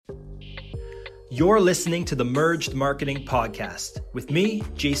You're listening to the Merged Marketing Podcast with me,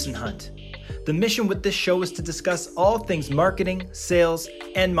 Jason Hunt. The mission with this show is to discuss all things marketing, sales,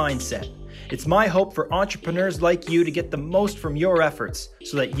 and mindset. It's my hope for entrepreneurs like you to get the most from your efforts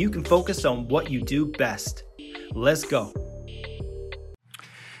so that you can focus on what you do best. Let's go.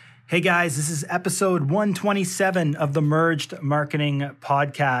 Hey guys, this is episode 127 of the Merged Marketing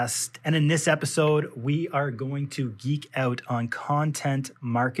Podcast. And in this episode, we are going to geek out on content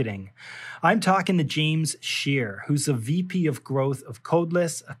marketing. I'm talking to James Scherer, who's the VP of Growth of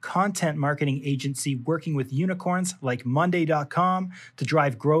Codeless, a content marketing agency working with unicorns like Monday.com to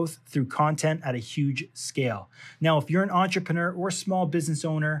drive growth through content at a huge scale. Now, if you're an entrepreneur or small business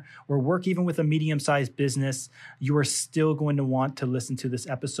owner or work even with a medium-sized business, you are still going to want to listen to this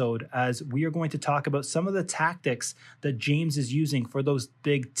episode, as we are going to talk about some of the tactics that James is using for those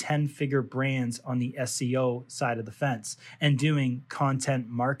big 10-figure brands on the SEO side of the fence and doing content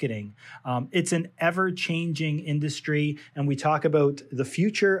marketing. It's an ever-changing industry, and we talk about the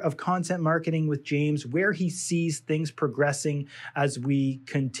future of content marketing with James, where he sees things progressing as we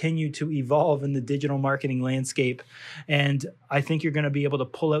continue to evolve in the digital marketing landscape. And I think you're going to be able to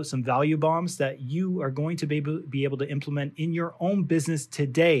pull out some value bombs that you are going to be able to implement in your own business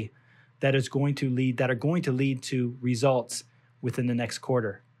today that are going to lead to results within the next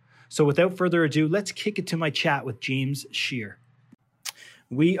quarter. So without further ado, let's kick it to my chat with James Scherer.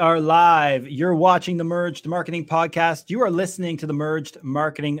 We are live. You're watching the Merged Marketing Podcast. You are listening to the Merged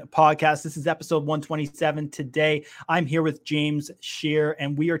Marketing Podcast. This is episode 127. Today, I'm here with James Scherer,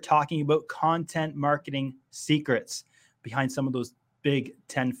 and we are talking about content marketing secrets behind some of those big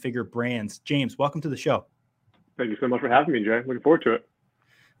 10-figure brands. James, welcome to the show. Thank you so much for having me, Jay. Looking forward to it.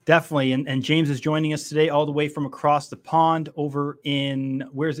 Definitely. And James is joining us today all the way from across the pond over in,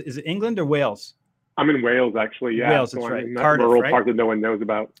 is it England or Wales? I'm in Wales, actually. Yeah. Wales, that's right. Cardiff, rural part that no one knows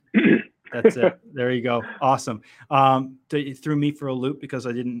about. That's it. There you go. Awesome. It threw me for a loop because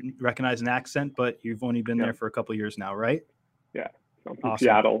I didn't recognize an accent, but you've only been there for a couple of years now, right? Yeah. So I'm from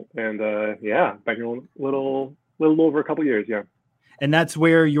Seattle, and been here a little over a couple of years. Yeah. And that's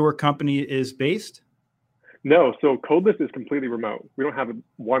where your company is based? No. So Codeless is completely remote. We don't have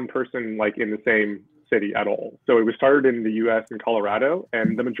one person like in the same city at all. So it was started in the US and Colorado,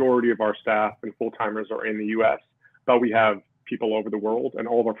 and the majority of our staff and full-timers are in the US, but we have people over the world, and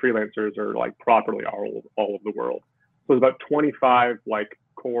all of our freelancers are like properly all over the world. So there's about 25 like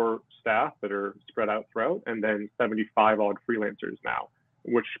core staff that are spread out throughout, and then 75 odd freelancers now,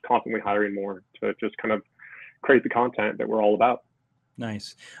 which constantly hiring more to just kind of create the content that we're all about.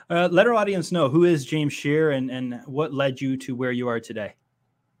 Nice. Let our audience know, who is James Scherer and what led you to where you are today?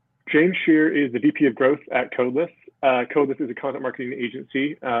 James Scherer is the VP of Growth at Codeless. Codeless is a content marketing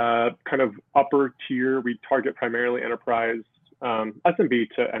agency, kind of upper tier. We target primarily enterprise, SMB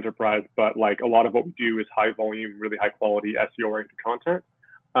to enterprise, but like a lot of what we do is high volume, really high quality SEO-oriented content.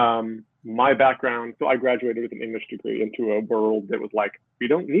 My background, so I graduated with an English degree into a world that was like, we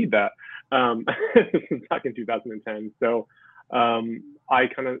don't need that. This was back in 2010. So I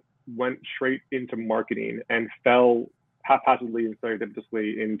kind of went straight into marketing and fell haphazardly and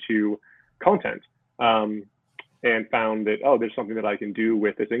serendipitously into content, and found that, there's something that I can do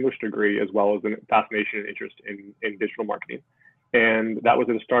with this English degree, as well as a fascination and interest in digital marketing. And that was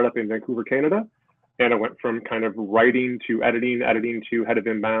at a startup in Vancouver, Canada. And I went from kind of writing to editing to head of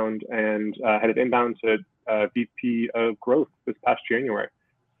inbound, and head of inbound to VP of growth this past January.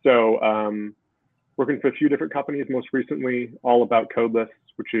 So working for a few different companies, most recently All About Codeless,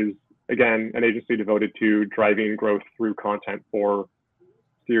 which is, again, an agency devoted to driving growth through content for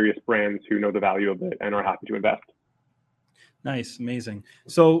serious brands who know the value of it and are happy to invest. Nice. Amazing.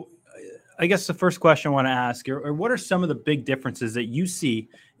 So I guess the first question I want to ask are what are some of the big differences that you see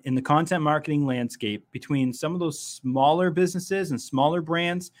in the content marketing landscape between some of those smaller businesses and smaller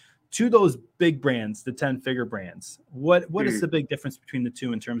brands to those big brands, the 10-figure brands? What is the big difference between the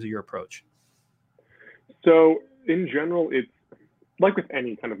two in terms of your approach? So in general, it's like with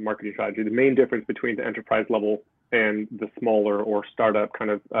any kind of marketing strategy, the main difference between the enterprise level and the smaller or startup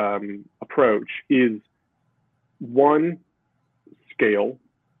kind of approach is, one, scale,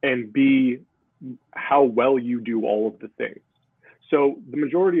 and B, how well you do all of the things. So the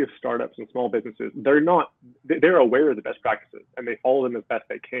majority of startups and small businesses, they're aware of the best practices and they follow them as best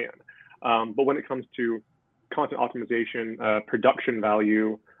they can. But when it comes to content optimization, production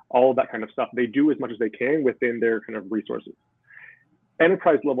value, all of that kind of stuff, they do as much as they can within their kind of resources.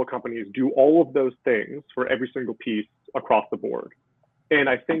 Enterprise level companies do all of those things for every single piece across the board. And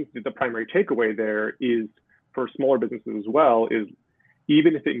I think that the primary takeaway there is, for smaller businesses as well, is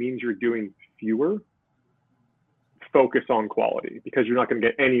even if it means you're doing fewer, focus on quality, because you're not going to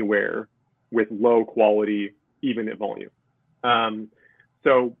get anywhere with low quality, even at volume.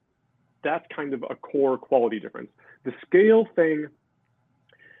 So that's kind of a core quality difference. The scale thing,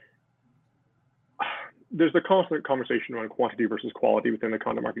 there's a constant conversation around quantity versus quality within the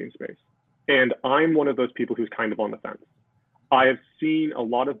content marketing space. And I'm one of those people who's kind of on the fence. I have seen a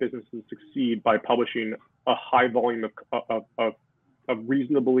lot of businesses succeed by publishing a high volume of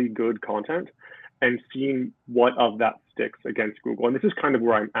reasonably good content and seeing what of that sticks against Google. And this is kind of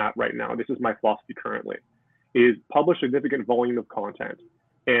where I'm at right now. This is my philosophy currently, is publish a significant volume of content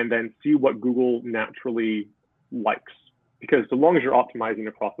and then see what Google naturally likes. Because so long as you're optimizing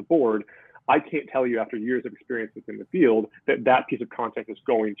across the board, I can't tell you after years of experience within the field that that piece of content is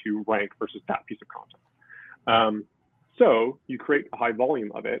going to rank versus that piece of content. So you create a high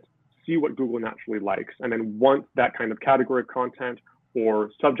volume of it, see what Google naturally likes, and then once that kind of category of content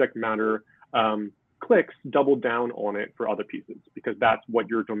or subject matter clicks, double down on it for other pieces, because that's what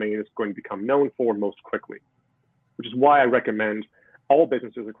your domain is going to become known for most quickly. Which is why I recommend all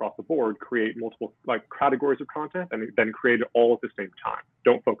businesses across the board create multiple categories of content and then create it all at the same time.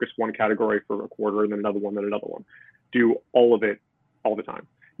 Don't focus one category for a quarter and then another one, then another one. Do all of it all the time,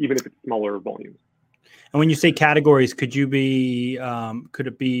 even if it's smaller volumes. And when you say categories, could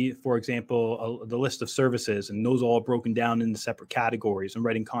it be, for example, the list of services and those all broken down into separate categories and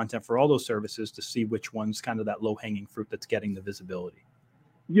writing content for all those services to see which one's kind of that low-hanging fruit that's getting the visibility?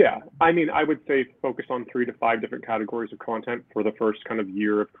 Yeah, I mean, I would say focus on 3 to 5 different categories of content for the first kind of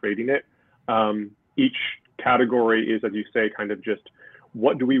year of creating it. Each category is, as you say, kind of just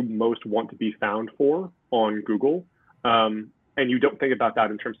what do we most want to be found for on Google? And you don't think about that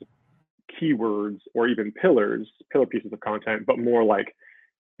in terms of keywords or even pillar pieces of content, but more like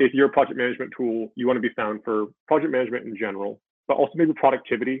if you're a project management tool, you want to be found for project management in general, but also maybe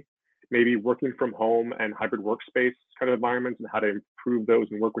productivity, maybe working from home and hybrid workspace kind of environments and how to improve those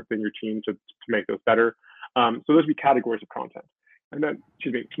and work within your team to make those better. So those would be categories of content. And then,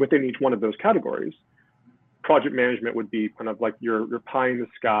 within each one of those categories, project management would be kind of like your pie in the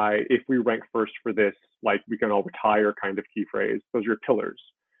sky. If we rank first for this, like we can all retire kind of key phrase. Those are your pillars.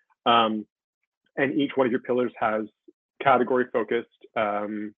 And each one of your pillars has category focused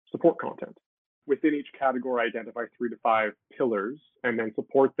support content. Within each category, identify 3 to 5 pillars and then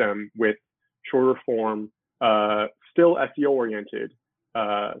support them with shorter form, still SEO oriented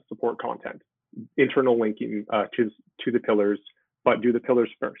support content, internal linking to the pillars, but do the pillars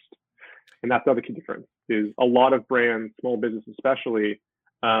first. And that's the other key difference is a lot of brands, small business especially,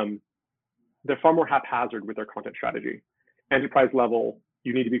 they're far more haphazard with their content strategy. Enterprise level,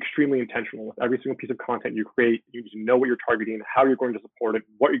 you need to be extremely intentional with every single piece of content you create. You need to know what you're targeting, how you're going to support it,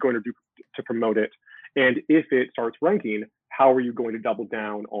 what you're going to do to promote it. And if it starts ranking, how are you going to double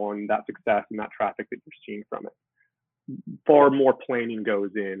down on that success and that traffic that you're seeing from it? Far more planning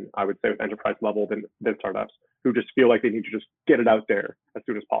goes in, I would say, with enterprise level than startups who just feel like they need to just get it out there as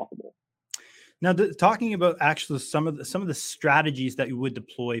soon as possible. Now, talking about actually some of the strategies that you would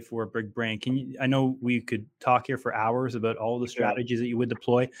deploy for a big brand, I know we could talk here for hours about all the strategies that you would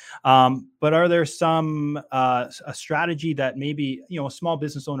deploy, but are there some a strategy that maybe a small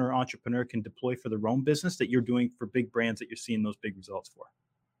business owner or entrepreneur can deploy for their own business that you're doing for big brands that you're seeing those big results for?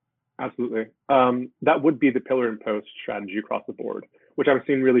 Absolutely, that would be the pillar and post strategy across the board, which I've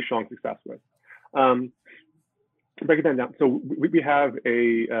seen really strong success with. Breaking that down, so we have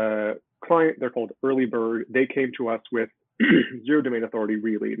a client, they're called Early Bird. They came to us with 0 domain authority,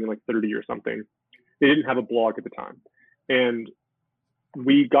 really, in like 30 or something. They didn't have a blog at the time. And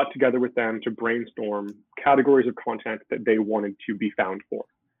we got together with them to brainstorm categories of content that they wanted to be found for.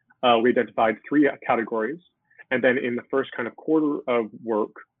 We identified 3 categories. And then in the first kind of quarter of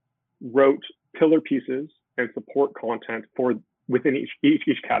work, wrote pillar pieces and support content for within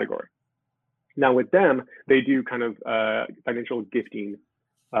each category. Now with them, they do kind of financial gifting.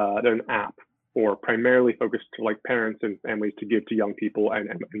 They're an app or primarily focused to like parents and families to give to young people and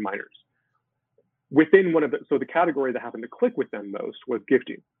minors. Within one of so the category that happened to click with them most was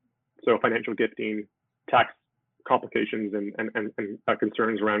gifting. So financial gifting, tax complications and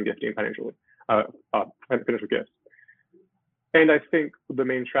concerns around gifting financially, financial gifts. And I think the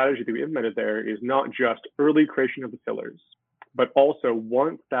main strategy that we implemented there is not just early creation of the pillars, but also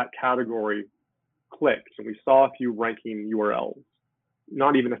once that category clicked and we saw a few ranking URLs,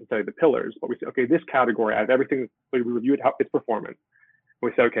 not even necessarily the pillars, but we said, okay, this category, I have everything, we reviewed its performance. And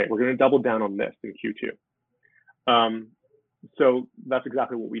we said, okay, we're going to double down on this in Q2. So that's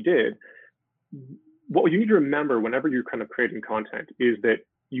exactly what we did. What you need to remember whenever you're kind of creating content is that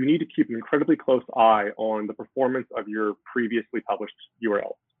you need to keep an incredibly close eye on the performance of your previously published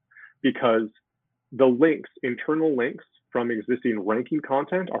URLs, because the links, internal links from existing ranking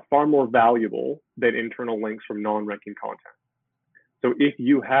content are far more valuable than internal links from non-ranking content. So if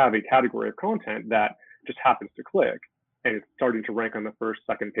you have a category of content that just happens to click and it's starting to rank on the first,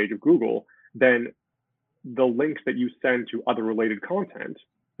 second page of Google, then the links that you send to other related content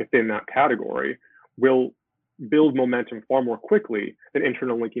within that category will build momentum far more quickly than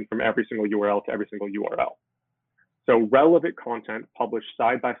internal linking from every single URL to every single URL. So relevant content published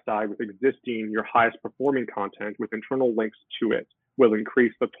side by side with existing, your highest performing content with internal links to it will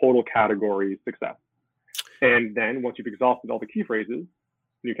increase the total category success. And then once you've exhausted all the key phrases,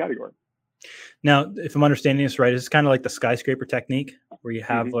 new category. Now, if I'm understanding this right, it's kind of like the skyscraper technique where you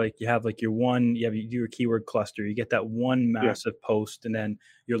have you do your keyword cluster, you get that one massive post, and then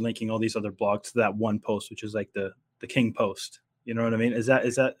you're linking all these other blogs to that one post, which is like the king post. You know what I mean? Is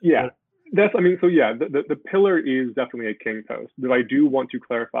that yeah. The pillar is definitely a king post. But I do want to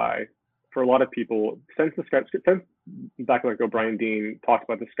clarify for a lot of people, since back like O'Brien Dean talked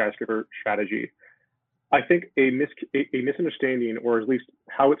about the skyscraper strategy, I think a misunderstanding, or at least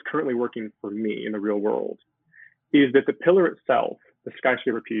how it's currently working for me in the real world, is that the pillar itself, the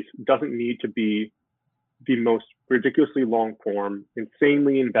skyscraper piece, doesn't need to be the most ridiculously long form,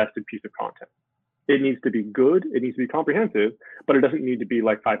 insanely invested piece of content. It needs to be good, it needs to be comprehensive, but it doesn't need to be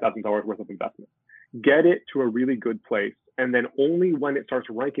like $5,000 worth of investment. Get it to a really good place, and then only when it starts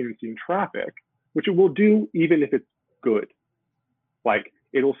ranking and seeing traffic, which it will do even if it's good, like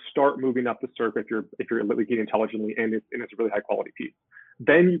it'll start moving up the SERP if you're linking intelligently and it's a really high quality piece.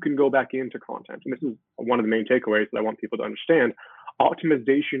 Then you can go back into content. And this is one of the main takeaways that I want people to understand.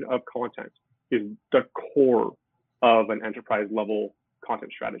 Optimization of content is the core of an enterprise level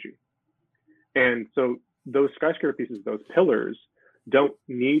content strategy. And so those skyscraper pieces, those pillars, don't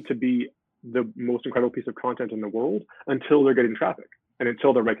need to be the most incredible piece of content in the world until they're getting traffic and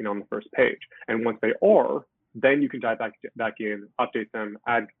until they're ranking on the first page. And once they are, then you can dive back in, update them,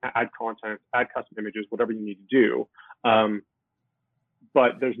 add content, add custom images, whatever you need to do.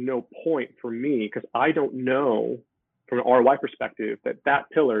 But there's no point for me, because I don't know from an ROI perspective that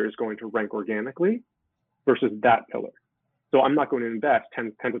pillar is going to rank organically versus that pillar. So I'm not going to invest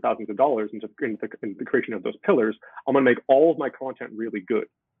tens of thousands of dollars into the creation of those pillars. I'm going to make all of my content really good.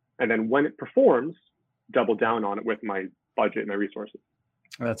 And then when it performs, double down on it with my budget and my resources.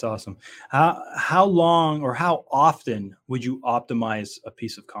 That's awesome. How long or how often would you optimize a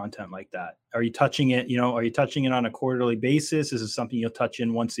piece of content like that? Are you touching it? Are you touching it on a quarterly basis? Is it something you'll touch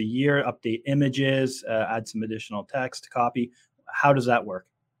in once a year? Update images, add some additional text, copy. How does that work?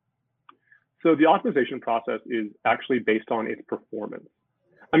 So the optimization process is actually based on its performance.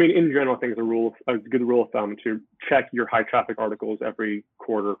 I mean, in general, I think it's a good rule of thumb to check your high traffic articles every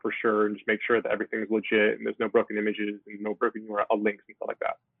quarter for sure, and just make sure that everything is legit and there's no broken images and no broken URL links and stuff like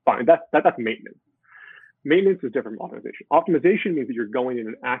that. Fine, that's maintenance. Maintenance is different from optimization. Optimization means that you're going in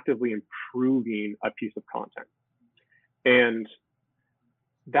and actively improving a piece of content, and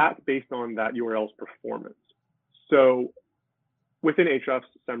that's based on that URL's performance. So within Ahrefs,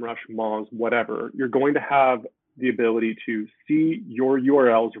 SEMrush, Moz, whatever, you're going to have the ability to see your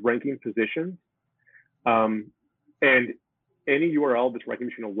URL's ranking position, and any URL that's ranking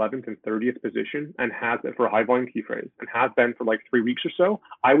between 11th and 30th position and has been for a high volume key phrase and has been for like 3 weeks or so,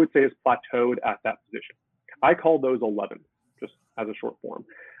 I would say is plateaued at that position. I call those 11s, just as a short form.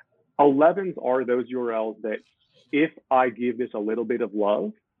 11s are those URLs that, if I give this a little bit of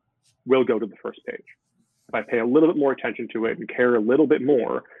love, will go to the first page. If I pay a little bit more attention to it and care a little bit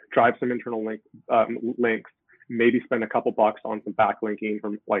more, drive some internal links, maybe spend a couple bucks on some backlinking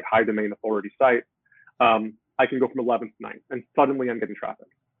from like high domain authority sites, I can go from 11th to 9th, and suddenly I'm getting traffic.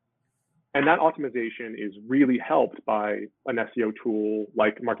 And that optimization is really helped by an SEO tool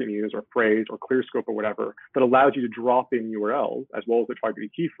like Market Muse or Phrase or ClearScope or whatever that allows you to drop in URLs as well as the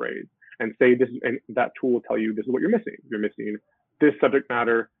targeted key phrase and say this, and that tool will tell you this is what you're missing. You're missing this subject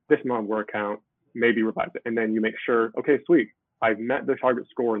matter, this amount of word count, maybe revise it. And then you make sure, okay, sweet, I've met the target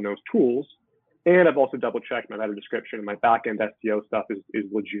score in those tools. And I've also double checked my meta description and my backend SEO stuff is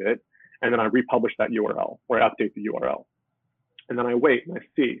legit. And then I republish that URL or I update the URL. And then I wait and I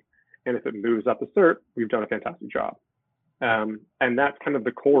see. And if it moves up the SERP, we've done a fantastic job. And that's kind of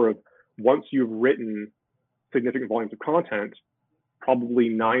the core of, once you've written significant volumes of content, probably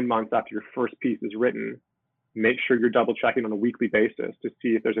 9 months after your first piece is written, make sure you're double checking on a weekly basis to see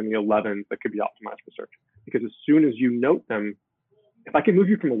if there's any 11s that could be optimized for search. Because as soon as you note them, if I can move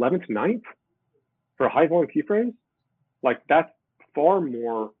you from 11th to 9th, for a high volume key phrase, like that's far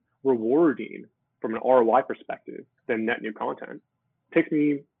more rewarding from an ROI perspective than net new content. It takes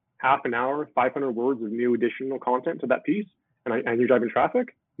me half an hour, 500 words of new additional content to that piece, and you're driving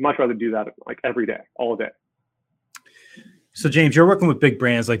traffic. Much rather do that like every day, all day. So James, you're working with big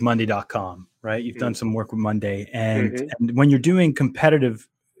brands like Monday.com, right? You've done some work with Monday, and when you're doing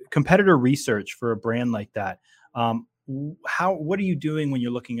competitor research for a brand like that, what are you doing when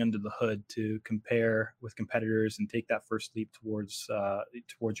you're looking under the hood to compare with competitors and take that first leap towards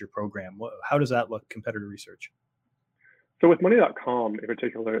your program? How does that look, competitor research? So with Monday.com in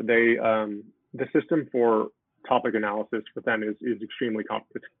particular, they the system for topic analysis with them is extremely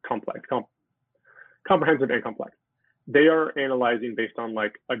comprehensive and complex. They are analyzing based on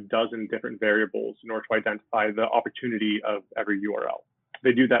like a dozen different variables in order to identify the opportunity of every URL.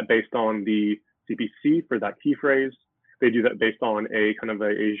 They do that based on the CPC for that key phrase. They do that based on a kind of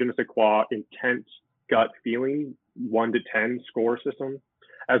a je ne sais quoi intent gut feeling 1 to 10 score system,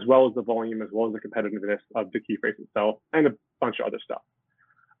 as well as the volume, as well as the competitiveness of the key phrase itself, and a bunch of other stuff.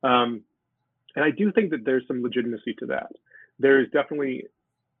 And I do think that there's some legitimacy to that. There is definitely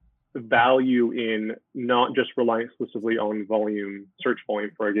value in not just relying exclusively on search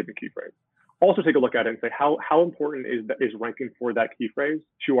volume for a given key phrase. Also take a look at it and say how important is ranking for that key phrase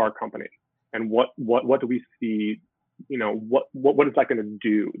to our company, and what do we see? What is that going to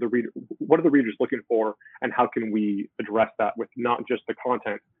do? What are the readers looking for, and how can we address that with not just the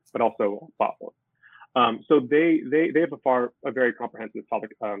content but also platform? So they have a very comprehensive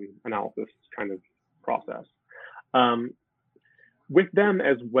topic analysis kind of process. With them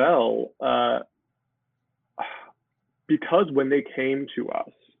as well, because when they came to us,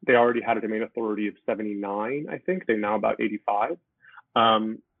 they already had a domain authority of 79, I think. They're now about 85.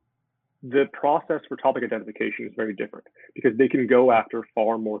 The process for topic identification is very different because they can go after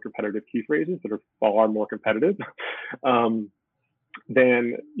far more competitive key phrases that are far more competitive than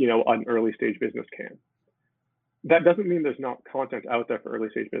an early stage business can. That doesn't mean there's not content out there for early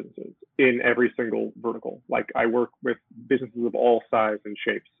stage businesses in every single vertical. Like I work with businesses of all size and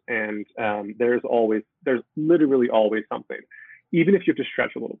shapes, and there's literally always something, even if you have to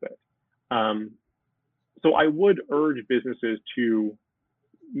stretch a little bit. So I would urge businesses to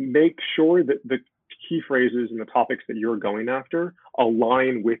make sure that the key phrases and the topics that you're going after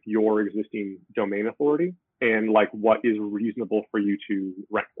align with your existing domain authority and like what is reasonable for you to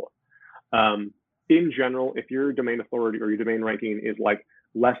rank for. In general, if your domain authority or your domain ranking is like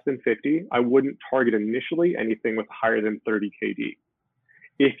less than 50, I wouldn't target initially anything with higher than 30 KD.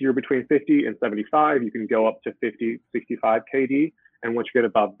 If you're between 50 and 75, you can go up to 50, 65 KD. And once you get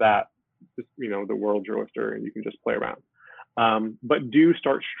above that, just, the world's your oyster and you can just play around. But do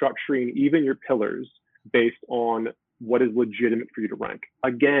start structuring even your pillars based on what is legitimate for you to rank.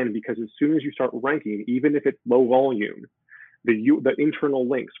 Again, because as soon as you start ranking, even if it's low volume, the internal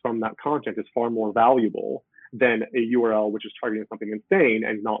links from that content is far more valuable than a URL which is targeting something insane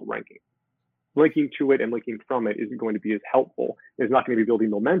and not ranking. Linking to it and linking from it isn't going to be as helpful. It's not going to be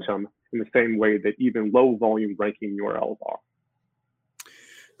building momentum in the same way that even low volume ranking URLs are.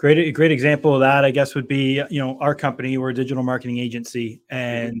 A great example of that, I guess, would be, our company. We're a digital marketing agency,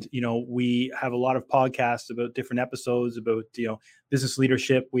 and, we have a lot of podcasts about different episodes about, business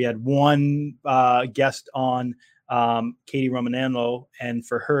leadership. We had one guest on, Katie Romanello, and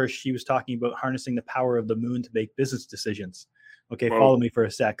for her, she was talking about harnessing the power of the moon to make business decisions. Okay, follow me for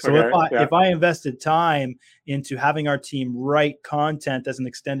a sec. So if I invested time into having our team write content as an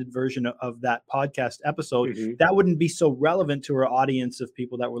extended version of that podcast episode, that wouldn't be so relevant to our audience of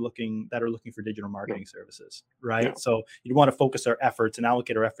people that are looking for digital marketing services, right? Yeah. So you'd want to focus our efforts and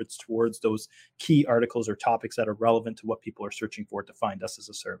allocate our efforts towards those key articles or topics that are relevant to what people are searching for to find us as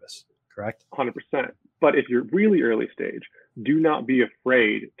a service. Correct? 100%. But if you're really early stage, do not be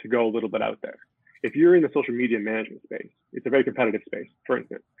afraid to go a little bit out there. If you're in the social media management space, it's a very competitive space, for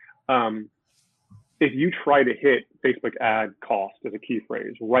instance. If you try to hit Facebook ad cost as a key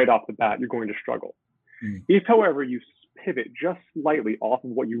phrase right off the bat, you're going to struggle. If, however, you pivot just slightly off of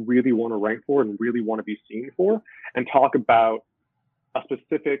what you really want to rank for and really want to be seen for, and talk about a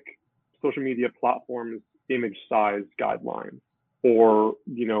specific social media platform's image size guideline, or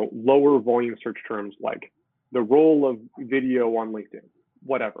lower volume search terms like the role of video on LinkedIn,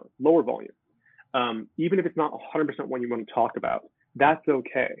 whatever, lower volume. Even if it's not 100% what you want to talk about, that's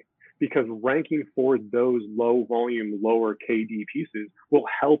okay, because ranking for those low volume, lower KD pieces will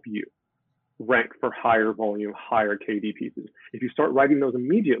help you rank for higher volume, higher KD pieces. If you start writing those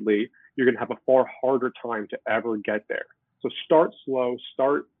immediately, you're going to have a far harder time to ever get there. So start slow,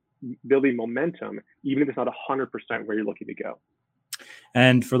 start building momentum, even if it's not 100% where you're looking to go.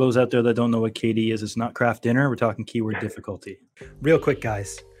 And for those out there that don't know what KD is, it's not craft dinner. We're talking keyword difficulty. Real quick,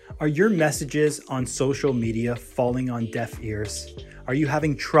 guys. Are your messages on social media falling on deaf ears? Are you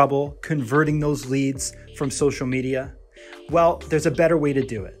having trouble converting those leads from social media? Well, there's a better way to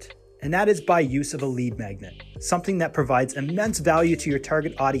do it. and that is by use of a lead magnet, something that provides immense value to your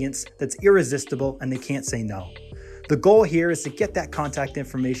target audience that's irresistible and they can't say no. The goal here is to get that contact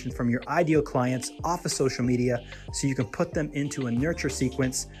information from your ideal clients off of social media so you can put them into a nurture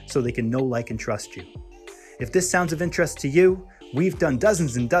sequence so they can know, like, and trust you. If this sounds of interest to you, we've done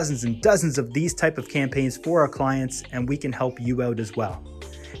dozens and dozens and dozens of these type of campaigns for our clients, and we can help you out as well.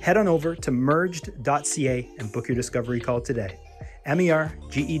 Head on over to merged.ca and book your discovery call today.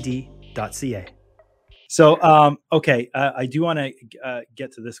 merged.ca. So, I do want to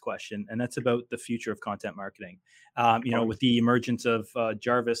get to this question, and that's about the future of content marketing. With the emergence of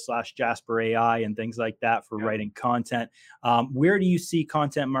Jarvis/Jasper AI and things like that for writing content, where do you see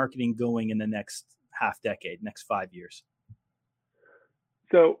content marketing going in the next half decade, next 5 years?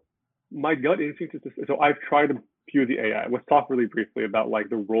 So my gut instinct is so I've tried a few of the AI. Let's talk really briefly about like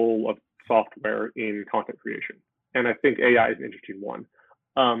the role of software in content creation. And I think AI is an interesting one.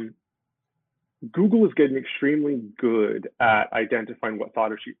 Google is getting extremely good at identifying what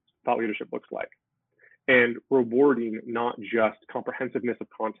thought leadership looks like and rewarding not just comprehensiveness of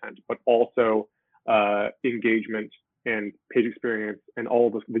content, but also engagement and page experience and all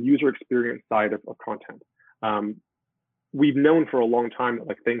the user experience side of content. We've known for a long time that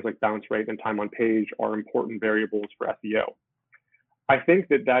like things like bounce rate and time on page are important variables for SEO. I think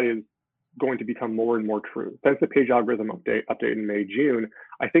that is going to become more and more true. Since the page algorithm update in May, June,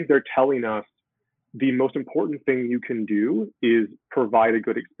 I think they're telling us the most important thing you can do is provide a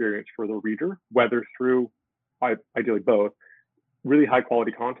good experience for the reader, whether through, ideally both, really high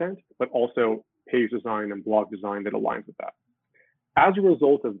quality content, but also page design and blog design that aligns with that. As a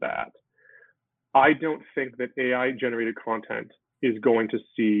result of that, I don't think that AI generated content is going to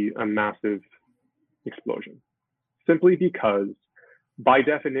see a massive explosion, simply because by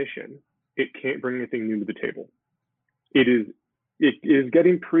definition, it can't bring anything new to the table. It is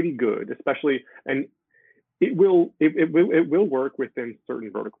getting pretty good, especially, and it will work within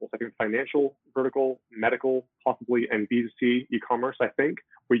certain verticals. I think financial vertical, medical, possibly, and B2C e-commerce, I think,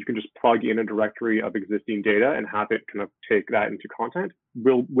 where you can just plug in a directory of existing data and have it kind of take that into content,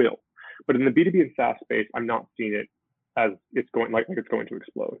 will. But in the B2B and SaaS space, I'm not seeing it as it's going like it's going to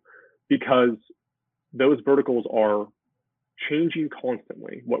explode, because those verticals are changing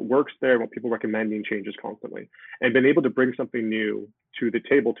constantly. What works there, what people are recommending changes constantly. And being able to bring something new to the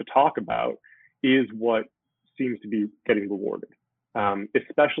table to talk about is what seems to be getting rewarded,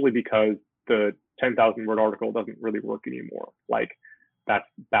 especially because the 10,000 word article doesn't really work anymore. Like, that's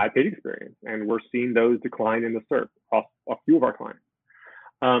bad page experience. And we're seeing those decline in the SERP across a few of our clients.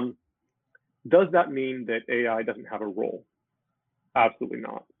 Does that mean that AI doesn't have a role? Absolutely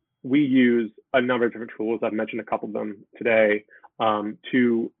not. We use a number of different tools. I've mentioned a couple of them today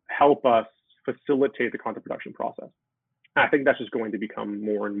to help us facilitate the content production process. I think that's just going to become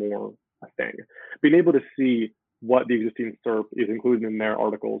more and more a thing. Being able to see what the existing SERP is included in their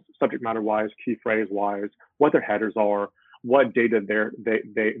articles, subject matter wise, key phrase wise, what their headers are, what data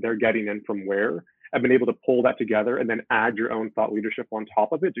they're getting in from where, and been able to pull that together and then add your own thought leadership on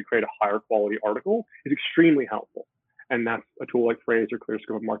top of it to create a higher quality article is extremely helpful. And that's a tool like Phrase or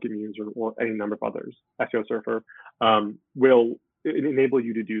ClearScope, Market Muse, or any number of others, SEO Surfer, will enable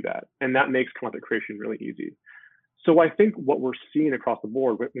you to do that. And that makes content creation really easy. So I think what we're seeing across the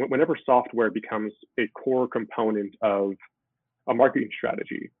board, whenever software becomes a core component of a marketing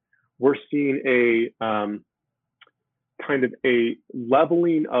strategy, we're seeing a kind of a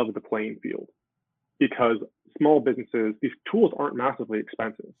leveling of the playing field, because small businesses, these tools aren't massively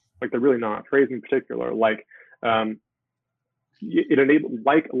expensive. Like, they're really not. Phrase in particular, like it enabled,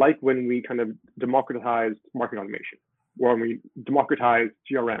 like when we kind of democratized marketing automation, or when we democratized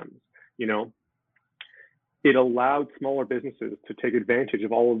CRMs, it allowed smaller businesses to take advantage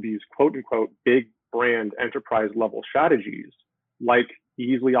of all of these quote unquote big brand enterprise level strategies, like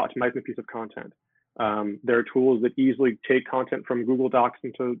easily optimizing a piece of content. There are tools that easily take content from Google Docs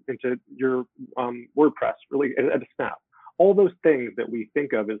into your WordPress, really at a snap. All those things that we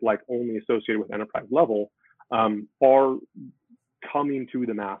think of as like only associated with enterprise level are coming to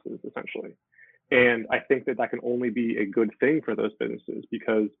the masses essentially. And I think that can only be a good thing for those businesses,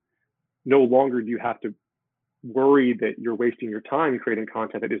 because no longer do you have to worry that you're wasting your time creating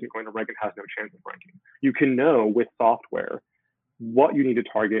content that isn't going to rank and has no chance of ranking. You can know with software what you need to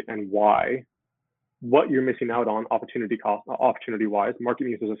target and why, what you're missing out on opportunity-wise. Market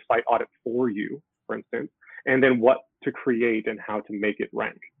Muse is a site audit for you, for instance, and then what to create and how to make it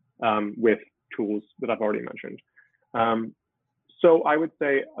rank with tools that I've already mentioned. So I would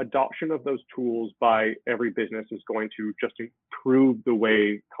say adoption of those tools by every business is going to just improve the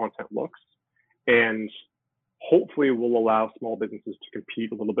way content looks and hopefully will allow small businesses to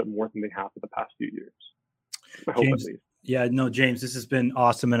compete a little bit more than they have for the past few years. I hope, James, at least. Yeah, no, James, this has been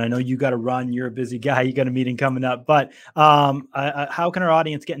awesome. And I know you got to run. You're a busy guy. You got a meeting coming up. But how can our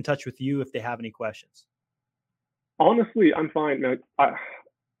audience get in touch with you if they have any questions? Honestly, I'm fine.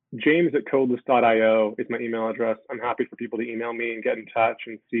 James at codeless.io is my email address. I'm happy for people to email me and get in touch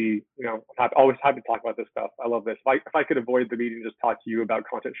and see, I'm always happy to talk about this stuff. I love this. If I could avoid the meeting, just talk to you about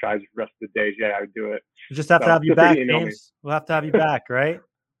content strategy for the rest of the days, yeah, I would do it. We just have to have you back, James. We'll have to have you back, right?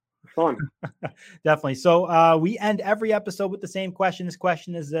 Fun. Definitely. So we end every episode with the same question. This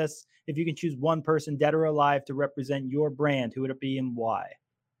question is this: if you can choose one person, dead or alive, to represent your brand, who would it be and why?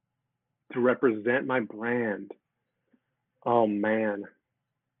 To represent my brand. Oh man.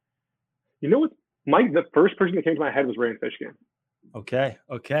 You know what? The first person that came to my head was Ray Fishkin. Okay.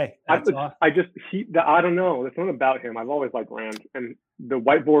 I don't know. There's something about him. I've always liked Rand, and the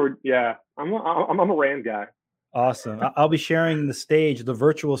whiteboard. Yeah, I'm a Rand guy. Awesome. I'll be sharing the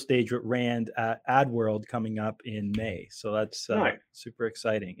virtual stage with Rand at AdWorld coming up in May. So that's nice. Super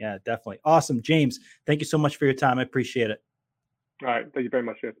exciting. Yeah, definitely. Awesome. James, thank you so much for your time. I appreciate it. All right. Thank you very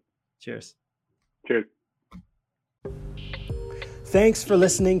much. Cheers. Cheers. Thanks for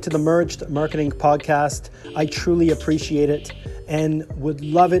listening to the Merged Marketing Podcast. I truly appreciate it and would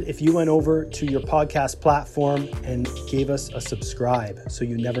love it if you went over to your podcast platform and gave us a subscribe so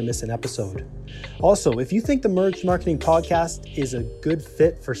you never miss an episode. Also, if you think the Merged Marketing Podcast is a good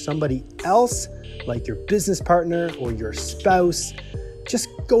fit for somebody else, like your business partner or your spouse, just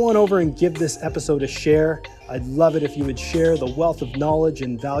go on over and give this episode a share. I'd love it if you would share the wealth of knowledge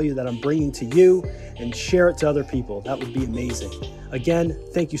and value that I'm bringing to you and share it to other people. That would be amazing. Again,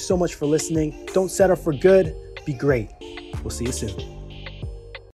 thank you so much for listening. Don't settle for good. Be great. We'll see you soon.